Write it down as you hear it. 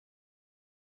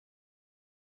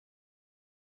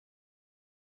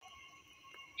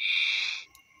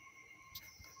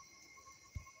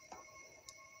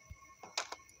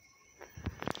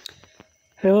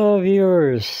Hello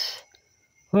viewers,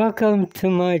 welcome to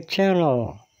my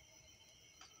channel.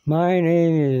 My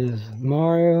name is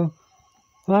Mario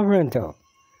Labyrinto,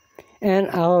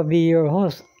 and I'll be your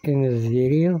host in this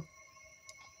video.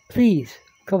 Please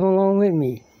come along with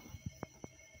me.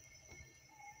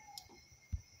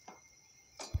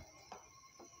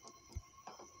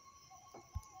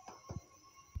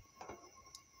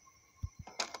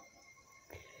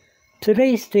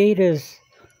 Today's date is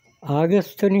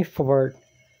August 24th,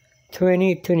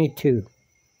 2022,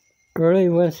 early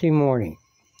Wednesday morning.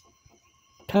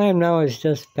 Time now is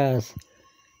just past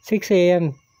 6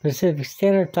 a.m. Pacific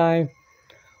Standard Time,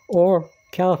 or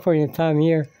California time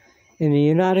here in the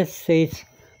United States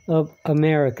of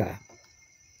America.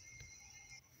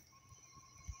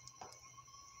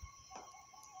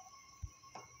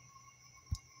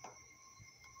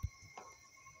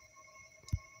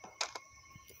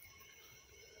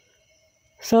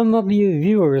 Some of you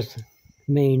viewers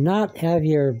may not have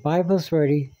your Bibles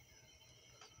ready,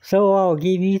 so I'll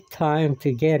give you time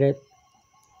to get it,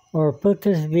 or put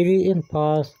this video in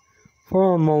pause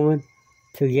for a moment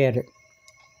to get it.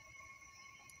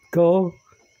 Go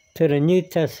to the New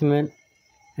Testament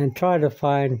and try to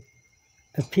find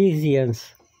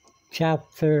Ephesians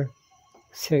Chapter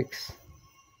 6.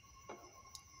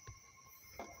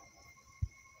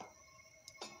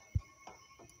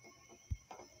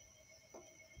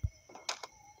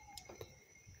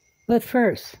 But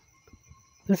first,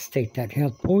 let's take that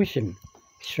health potion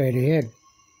straight ahead,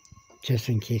 just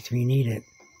in case we need it.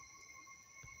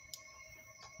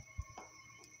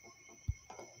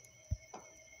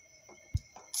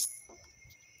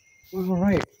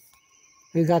 Alright,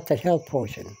 we got that health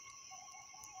potion.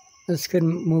 Let's go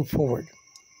move forward.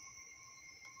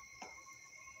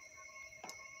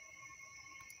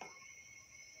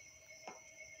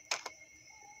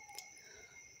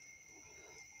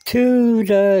 To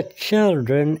the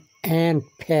children and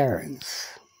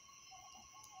parents.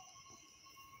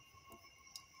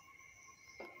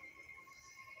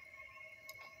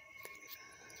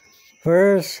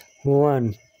 Verse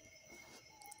 1.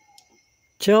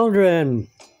 Children,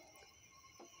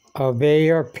 obey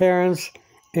your parents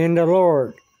in the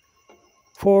Lord,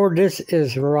 for this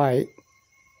is right.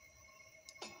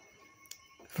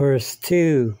 Verse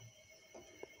 2.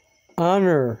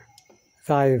 Honor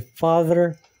thy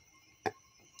father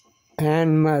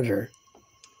and mother,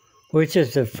 which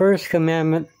is the first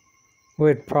commandment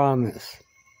with promise.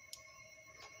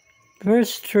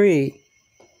 Verse 3.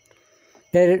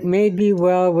 That it may be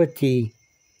well with thee,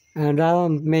 and thou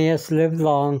mayest live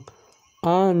long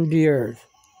on the earth.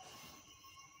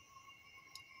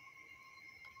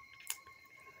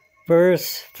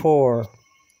 Verse 4.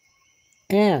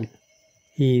 And,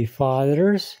 ye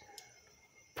fathers,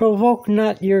 provoke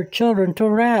not your children to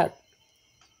wrath,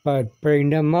 but bring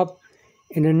them up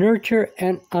in the nurture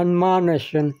and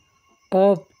admonition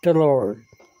of the Lord.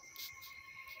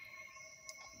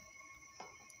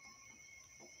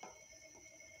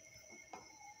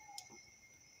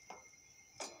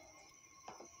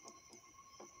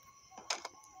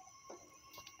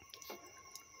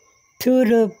 To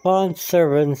the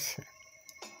bondservants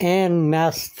and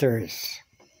masters.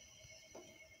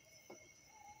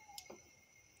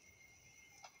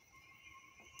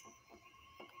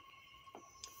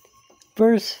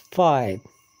 Verse 5.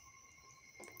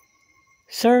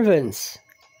 Servants,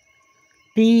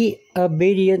 be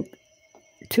obedient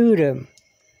to them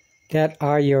that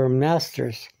are your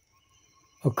masters,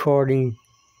 according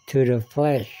to the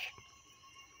flesh,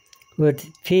 with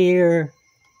fear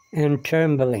and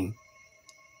trembling,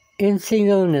 in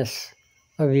singleness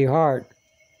of your heart,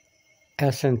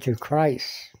 as unto Christ.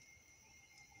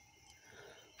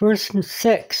 Verse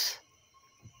 6.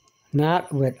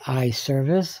 Not with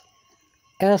eyeservice,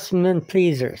 as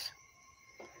menpleasers,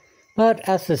 but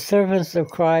as the servants of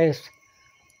Christ,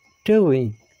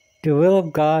 doing the will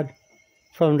of God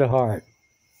from the heart.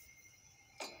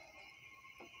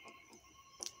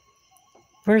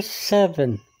 Verse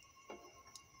 7.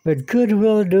 With good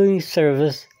will doing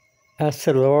service as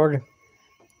to the Lord,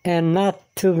 and not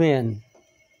to men.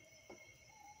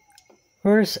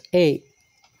 Verse 8.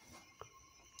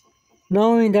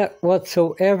 Knowing that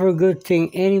whatsoever good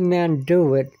thing any man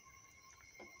doeth,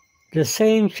 the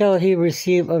same shall he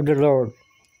receive of the Lord,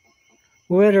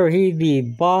 whether he be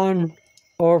bond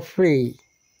or free.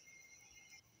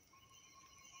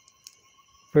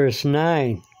 Verse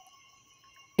 9.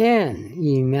 And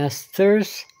ye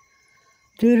masters,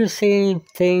 do the same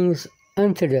things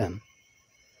unto them,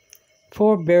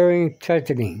 forbearing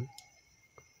threatening,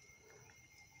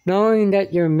 knowing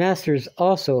that your masters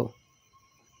also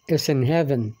is in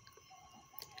heaven,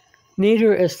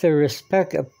 neither is there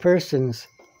respect of persons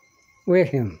with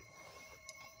him.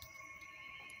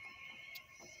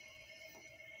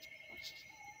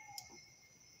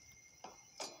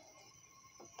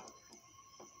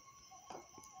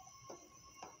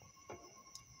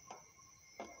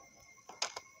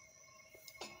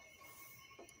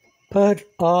 Put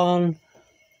on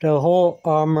the whole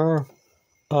armor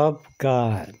of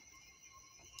God.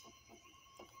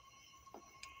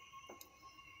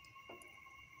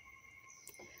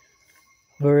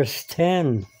 Verse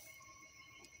 10.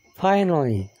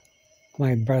 Finally,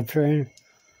 my brethren,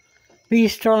 be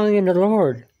strong in the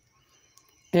Lord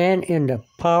and in the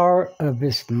power of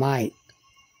his might.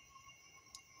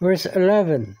 Verse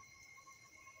 11.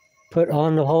 Put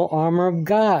on the whole armor of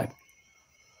God,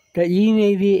 that ye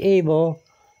may be able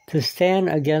to stand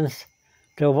against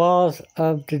the walls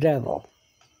of the devil.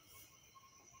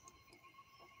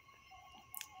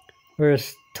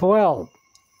 Verse 12.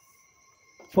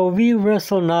 For we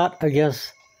wrestle not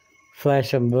against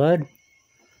flesh and blood,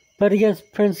 but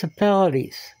against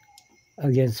principalities,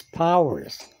 against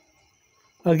powers,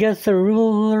 against the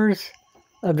rulers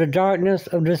of the darkness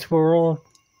of this world,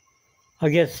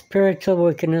 against spiritual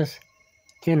wickedness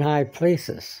in high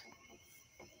places.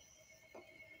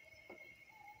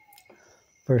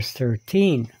 Verse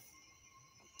 13.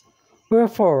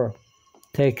 Wherefore,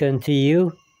 take unto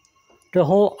you the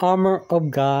whole armor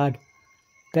of God,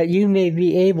 that you may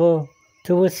be able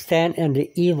to withstand in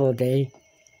the evil day,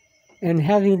 and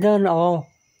having done all,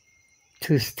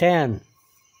 to stand.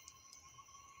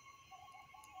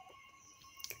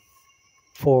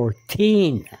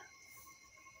 14.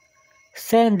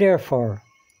 Stand therefore,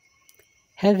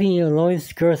 having your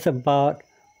loins girt about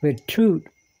with truth,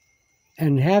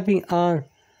 and having on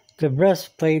the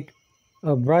breastplate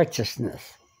of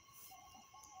righteousness.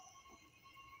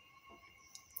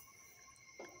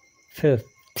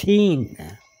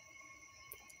 15.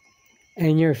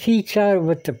 And your feet shod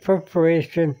with the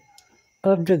preparation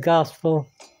of the gospel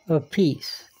of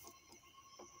peace.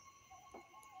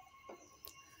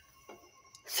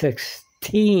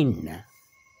 16.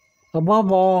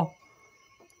 Above all,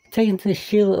 taking the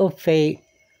shield of faith,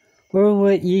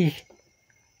 wherewith ye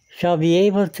shall be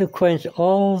able to quench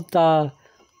all the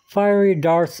fiery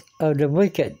darts of the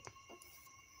wicked.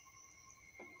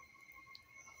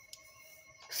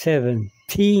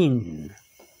 17.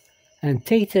 And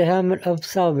take the helmet of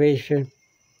salvation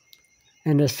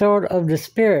and the sword of the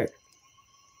Spirit,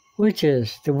 which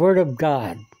is the Word of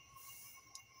God.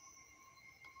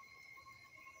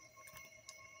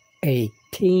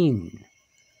 18.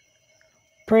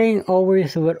 Praying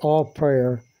always with all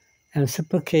prayer and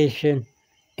supplication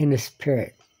in the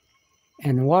Spirit,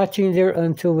 and watching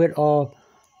thereunto with all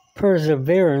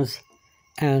perseverance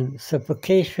and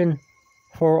supplication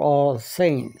for all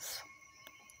saints.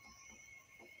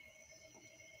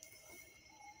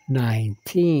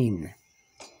 19.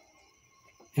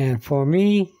 And for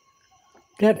me,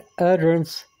 that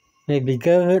utterance may be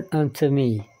given unto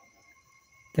me,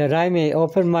 that I may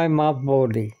open my mouth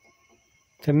boldly,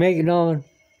 to make known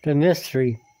the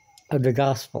mystery of the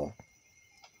gospel.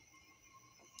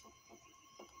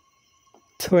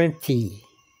 20.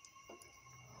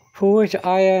 For which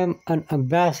I am an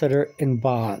ambassador in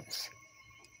bonds,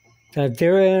 that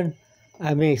therein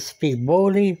I may speak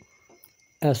boldly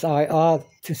as I ought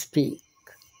to speak.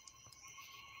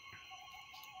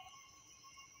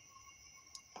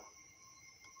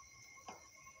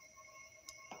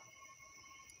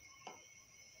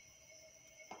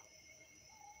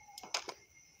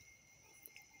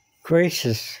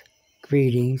 Gracious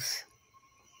greetings.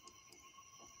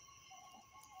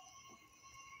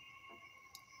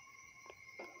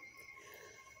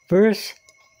 Verse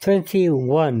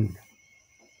 21.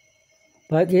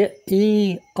 But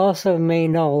ye also may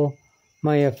know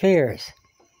my affairs,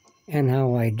 and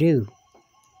how I do.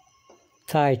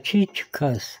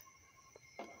 Tychicus,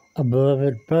 a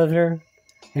beloved brother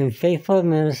and faithful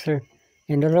minister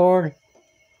in the Lord,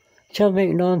 shall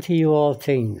make known to you all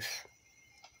things.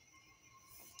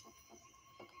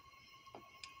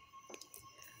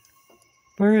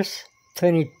 Verse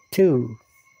 22.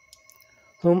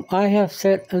 Whom I have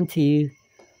sent unto you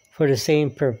for the same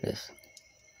purpose,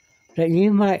 that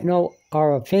you might know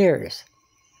our affairs,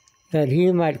 that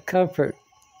he might comfort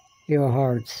your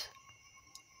hearts.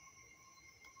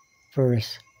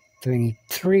 Verse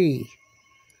 23.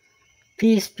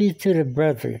 Peace be to the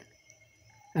brethren,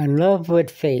 and love with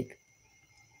faith,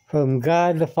 from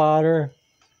God the Father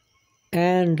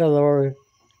and the Lord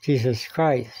Jesus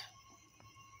Christ.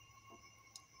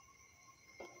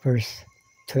 Verse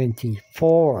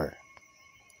 24.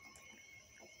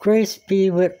 Grace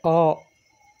be with all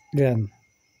them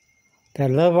that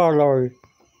love our Lord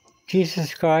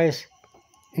Jesus Christ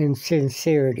in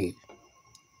sincerity.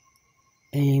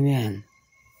 Amen.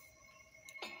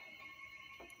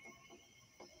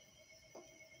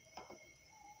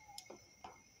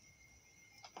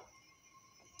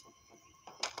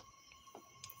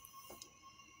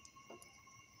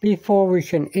 Before we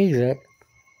can exit,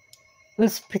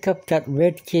 let's pick up that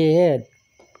red key ahead.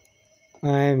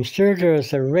 I am sure there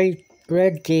is a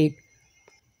red gate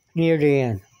near the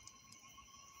end.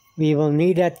 We will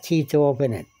need that key to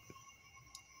open it.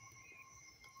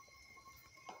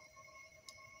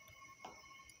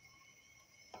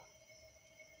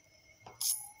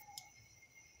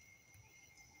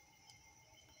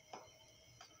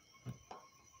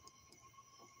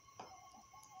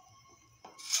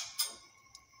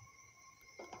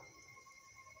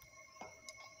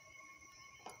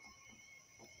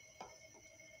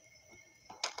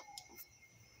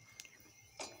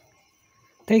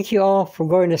 Thank you all for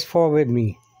going this far with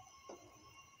me.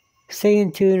 Stay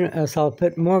in tune as I'll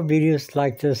put more videos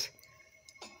like this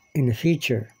in the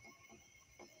future.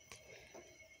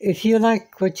 If you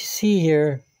like what you see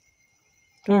here,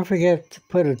 don't forget to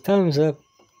put a thumbs up.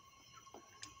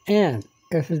 And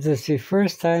if it is your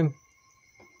first time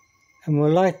and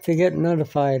would like to get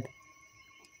notified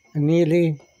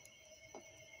immediately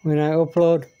when I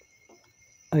upload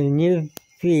a new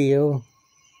video,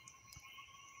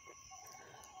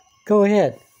 go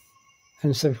ahead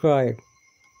and subscribe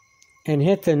and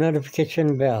hit the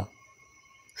notification bell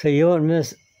so you won't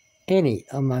miss any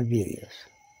of my videos.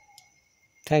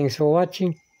 Thanks for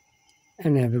watching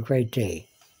and have a great day.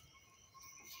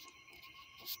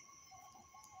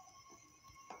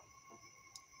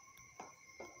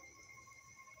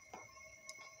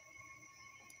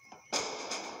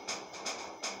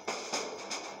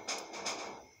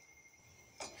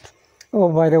 Oh,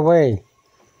 by the way,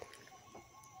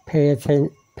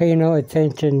 pay no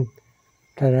attention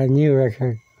to that new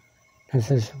record that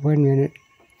says 1 minute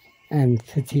and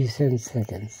 57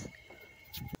 seconds.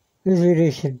 This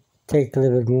video should take a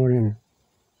little bit more than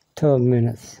 12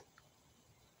 minutes.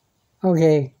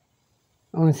 Okay,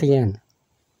 once again,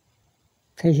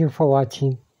 thank you for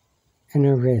watching and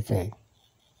have a great day.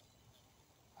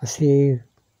 I'll see you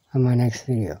on my next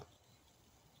video.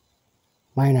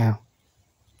 Bye now.